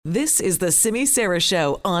This is the Simi Sara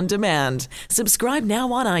Show on demand. Subscribe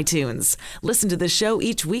now on iTunes. Listen to the show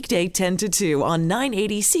each weekday 10 to 2 on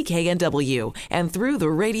 980 CKNW and through the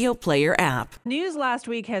Radio Player app. News last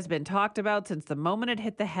week has been talked about since the moment it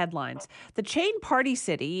hit the headlines. The chain Party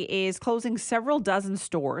City is closing several dozen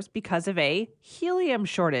stores because of a helium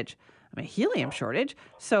shortage. Helium shortage?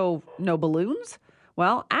 So no balloons?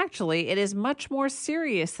 Well, actually, it is much more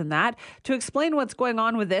serious than that. To explain what's going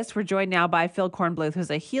on with this, we're joined now by Phil Kornbluth, who's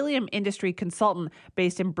a helium industry consultant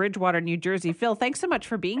based in Bridgewater, New Jersey. Phil, thanks so much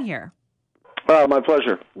for being here. My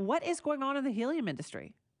pleasure. What is going on in the helium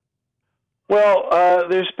industry? Well,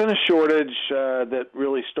 there's been a shortage that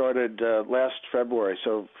really started last February,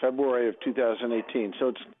 so February of 2018.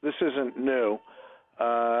 So this isn't new,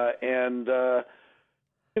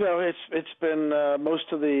 it's been most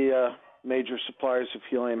of the major suppliers of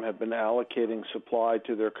helium have been allocating supply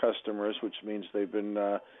to their customers, which means they've been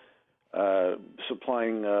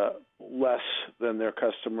supplying less than their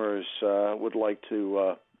customers would like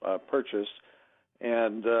to purchase.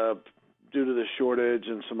 And due to the shortage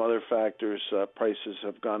and some other factors, prices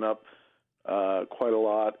have gone up quite a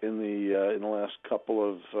lot in the last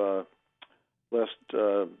couple of let's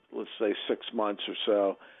say 6 months or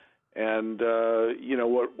so. And,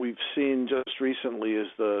 what we've seen just recently is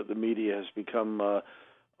the media has become a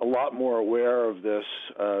lot more aware of this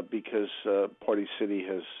because Party City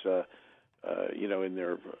has, in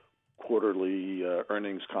their quarterly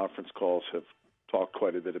earnings conference calls have talked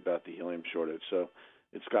quite a bit about the helium shortage. So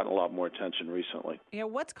it's gotten a lot more attention recently. Yeah,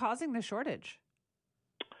 what's causing the shortage?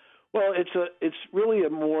 Well, it's really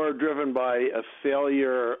more driven by a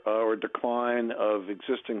failure or decline of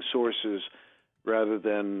existing sources rather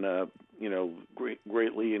than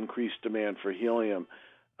greatly increased demand for helium.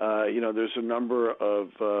 There's a number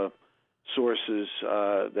of sources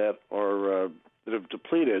that have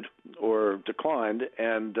depleted or declined,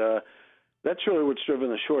 and that's really what's driven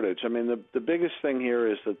the shortage. I mean, the biggest thing here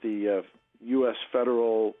is that the U.S.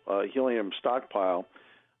 federal helium stockpile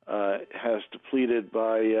has depleted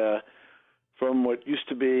by from what used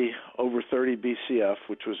to be over 30 BCF,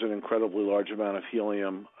 which was an incredibly large amount of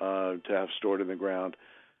helium to have stored in the ground,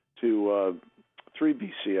 to 3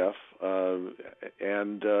 BCF.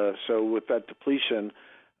 So with that depletion,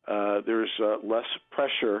 there's less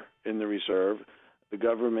pressure in the reserve. The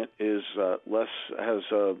government has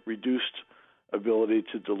a reduced ability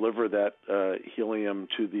to deliver that helium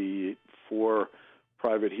to the 4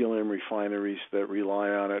 private helium refineries that rely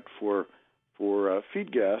on it for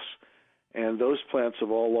feed gas. And those plants have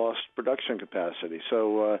all lost production capacity.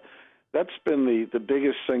 So that's been the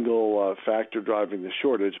biggest single factor driving the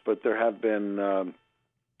shortage. But there have been,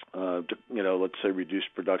 let's say,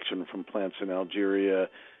 reduced production from plants in Algeria,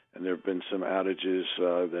 and there have been some outages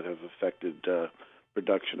that have affected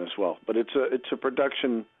production as well. But it's a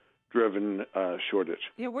production-driven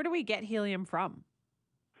shortage. Yeah, where do we get helium from?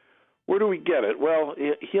 Where do we get it? Well,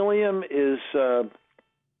 helium is...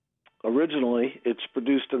 Originally, it's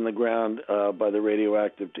produced in the ground by the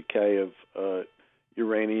radioactive decay of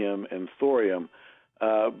uranium and thorium.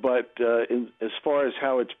 But as far as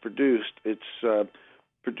how it's produced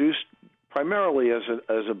primarily as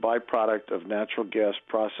a byproduct of natural gas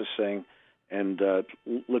processing and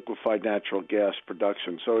liquefied natural gas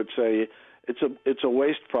production. So it's a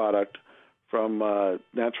waste product from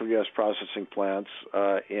natural gas processing plants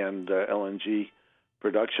and LNG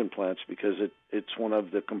production plants because it's one of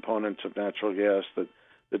the components of natural gas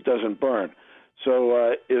that doesn't burn.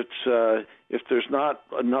 So if there's not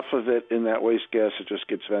enough of it in that waste gas, it just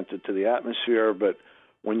gets vented to the atmosphere. But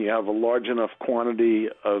when you have a large enough quantity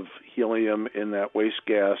of helium in that waste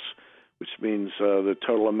gas, which means the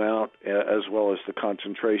total amount as well as the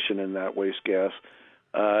concentration in that waste gas,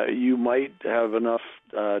 you might have enough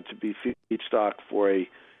to be feedstock for a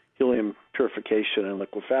helium purification and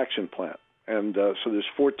liquefaction plant. And so there's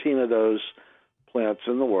 14 of those plants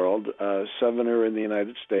in the world. 7 are in the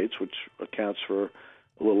United States, which accounts for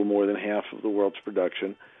a little more than half of the world's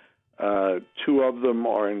production. 2 of them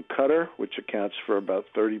are in Qatar, which accounts for about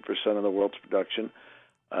 30% of the world's production.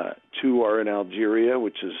 2 are in Algeria,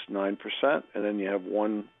 which is 9%. And then you have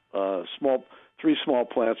 3 small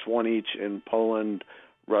plants, 1 each in Poland,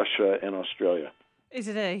 Russia, and Australia. Is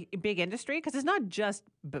it a big industry? Because it's not just,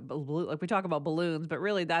 like we talk about balloons, but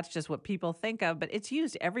really that's just what people think of. But it's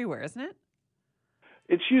used everywhere, isn't it?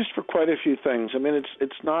 It's used for quite a few things. I mean,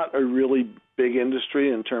 it's not a really big industry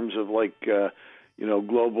in terms of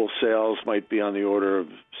global sales might be on the order of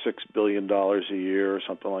 $6 billion a year or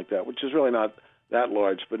something like that, which is really not that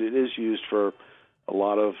large, but it is used for a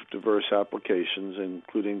lot of diverse applications,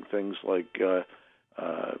 including things like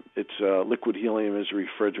Liquid helium is a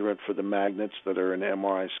refrigerant for the magnets that are in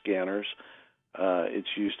MRI scanners. It's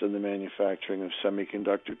used in the manufacturing of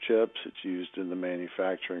semiconductor chips. It's used in the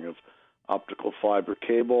manufacturing of optical fiber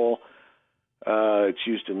cable. It's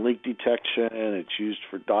used in leak detection. It's used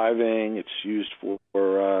for diving. It's used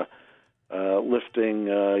for lifting,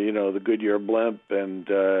 the Goodyear blimp and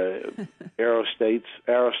aerostats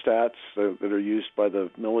that are used by the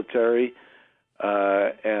military.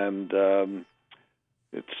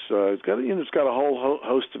 It's got a whole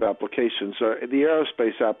host of applications. The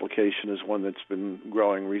aerospace application is one that's been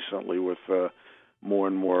growing recently with more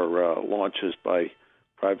and more launches by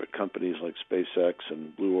private companies like SpaceX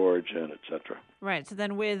and Blue Origin, et cetera. Right. So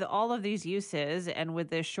then with all of these uses and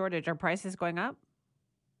with this shortage, are prices going up?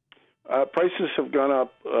 Prices have gone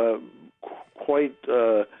up quite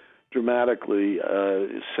dramatically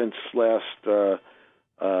since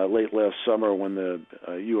late last summer when the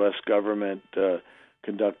U.S. government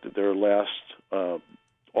conducted their last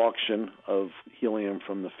auction of helium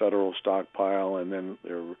from the federal stockpile, and then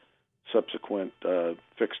their subsequent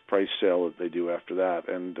fixed price sale that they do after that.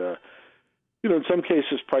 And in some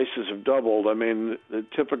cases, prices have doubled. I mean,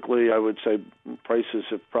 typically, I would say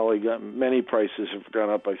many prices have gone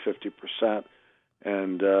up by 50%,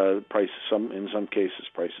 and in some cases,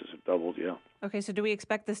 prices have doubled. Yeah. Okay, so do we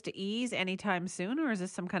expect this to ease anytime soon, or is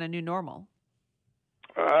this some kind of new normal?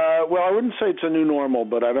 Well, I wouldn't say it's a new normal,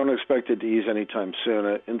 but I don't expect it to ease anytime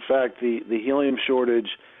soon. In fact, the helium shortage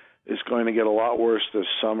is going to get a lot worse this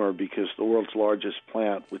summer because the world's largest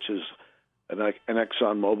plant, which is an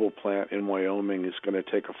ExxonMobil plant in Wyoming, is going to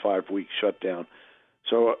take a 5-week shutdown.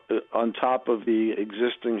 So on top of the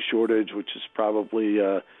existing shortage, which is probably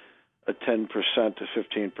a 10% to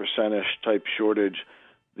 15%-ish type shortage,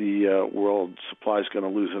 the world supply is going to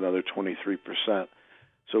lose another 23%.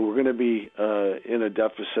 So we're going to be in a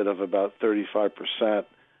deficit of about 35%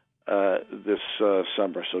 this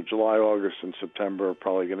summer. So July, August, and September are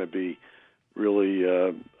probably going to be really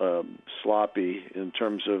sloppy in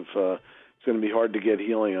terms of it's going to be hard to get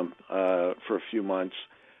helium for a few months.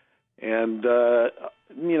 And,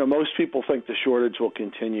 most people think the shortage will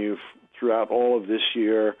continue throughout all of this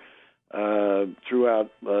year,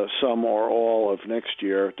 throughout some or all of next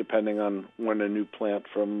year, depending on when a new plant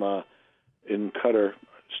in Qatar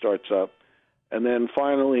starts up. And then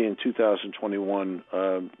finally in 2021,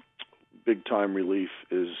 big-time relief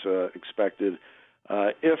is expected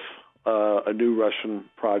if a new Russian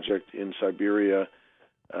project in Siberia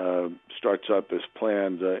starts up as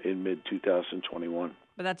planned in mid-2021.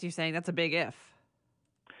 But you're saying that's a big if.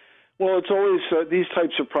 Well, it's always these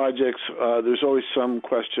types of projects, there's always some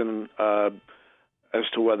question as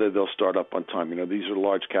to whether they'll start up on time. These are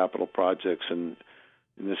large capital projects, and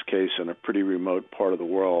in this case, in a pretty remote part of the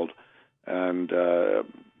world. And,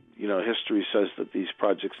 history says that these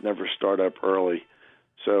projects never start up early.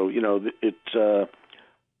 So, a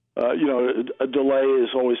delay is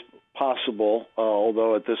always possible,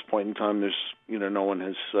 although at this point in time, there's, no one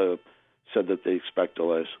has said that they expect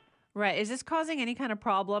delays. Right. Is this causing any kind of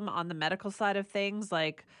problem on the medical side of things,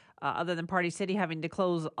 like other than Party City having to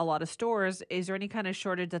close a lot of stores? Is there any kind of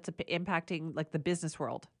shortage that's impacting like the business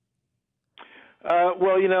world?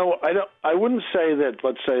 Well, I wouldn't say that,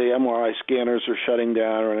 let's say, MRI scanners are shutting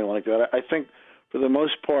down or anything like that. I think for the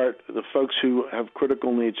most part, the folks who have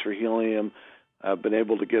critical needs for helium have been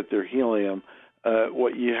able to get their helium.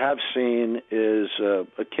 What you have seen is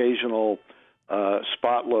occasional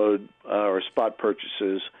spot load or spot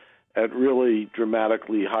purchases at really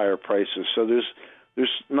dramatically higher prices. So there's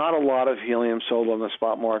not a lot of helium sold on the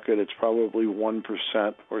spot market. It's probably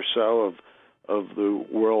 1% or so of the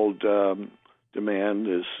world demand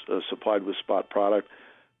is supplied with spot product.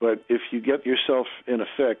 But if you get yourself in a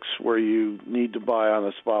fix where you need to buy on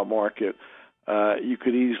the spot market, you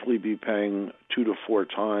could easily be paying 2 to 4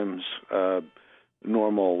 times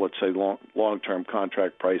normal, let's say, long-term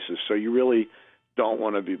contract prices. So you really don't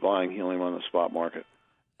want to be buying helium on the spot market.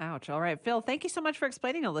 Ouch. All right, Phil, thank you so much for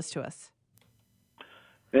explaining all this to us.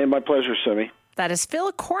 Hey, my pleasure, Simi. That is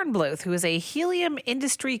Phil Kornbluth, who is a helium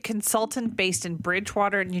industry consultant based in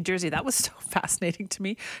Bridgewater, New Jersey. That was so fascinating to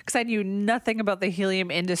me because I knew nothing about the helium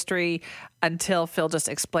industry until Phil just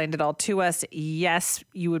explained it all to us. Yes,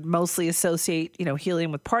 you would mostly associate,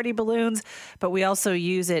 helium with party balloons, but we also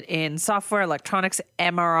use it in software, electronics,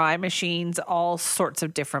 MRI machines, all sorts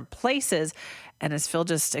of different places. And as Phil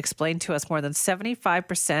just explained to us, more than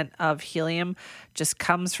 75% of helium just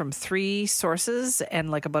comes from 3 sources and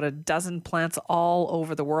like about a dozen plants all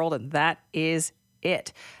over the world. And that is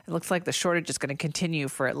it. It looks like the shortage is going to continue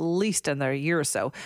for at least another year or so.